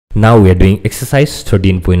Now we are doing exercise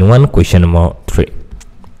 13.1, question number 3.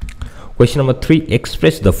 Question number 3,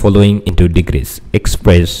 express the following into degrees.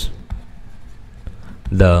 Express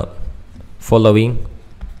the following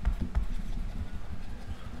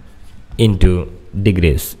into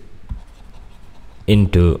degrees.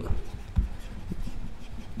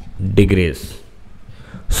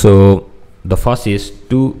 So the first is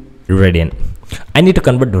 2 radian. I need to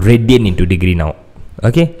convert radian into degree now.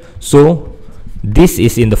 Okay, so this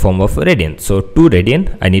is in the form of radian, so 2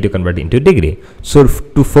 radian I need to convert into degree. So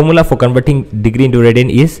to formula for converting degree into radian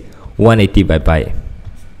is 180 by pi.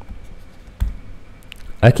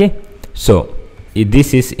 Okay, so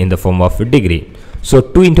this is in the form of degree, so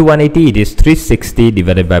 2 into 180, it is 360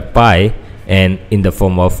 divided by pi, and in the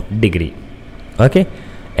form of degree. Okay,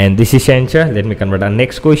 and this is answer. Let me convert our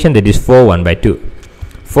next question, that is 4 1 by 2.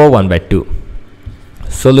 4 1 by 2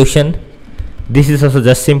 solution. This is also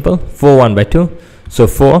just simple, 4 1 by 2. So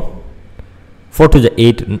 4 to the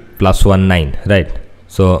 8 plus 1 9, right?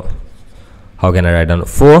 So how can I write down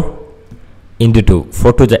 4 into 2,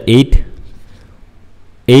 4 to the 8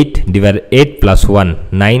 divided 8 plus 1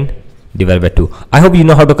 9 divided by 2. I hope you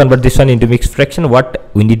know how to convert this one into mixed fraction. What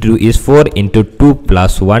we need to do is 4 into 2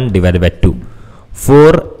 plus 1 divided by 2.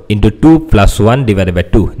 4 into 2 plus 1 divided by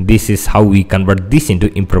 2. This is how we convert this into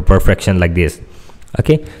improper fraction like this.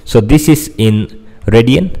 Okay, so this is in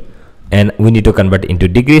radian and we need to convert into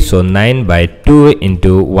degree, so 9 by 2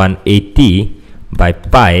 into 180 by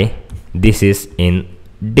pi, this is in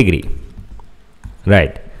degree,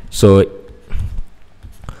 right? So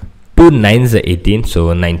 2 9s are 18,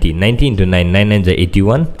 so 90 into 9 9s are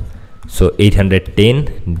 81, so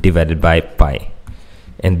 810 divided by pi,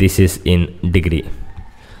 and this is in degree.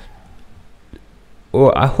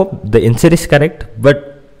 Oh, I hope the answer is correct, but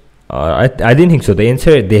I didn't think so. The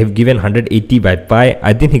answer they have given 180 by pi.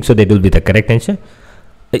 I didn't think so that will be the correct answer.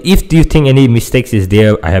 If you think any mistakes is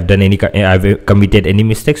there, I have committed any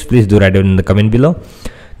mistakes, please do write down in the comment below.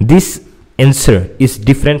 This answer is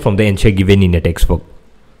different from the answer given in a textbook.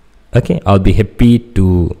 Okay, I'll be happy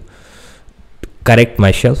to correct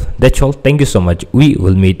myself. That's all. Thank you so much. We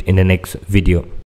will meet in the next video.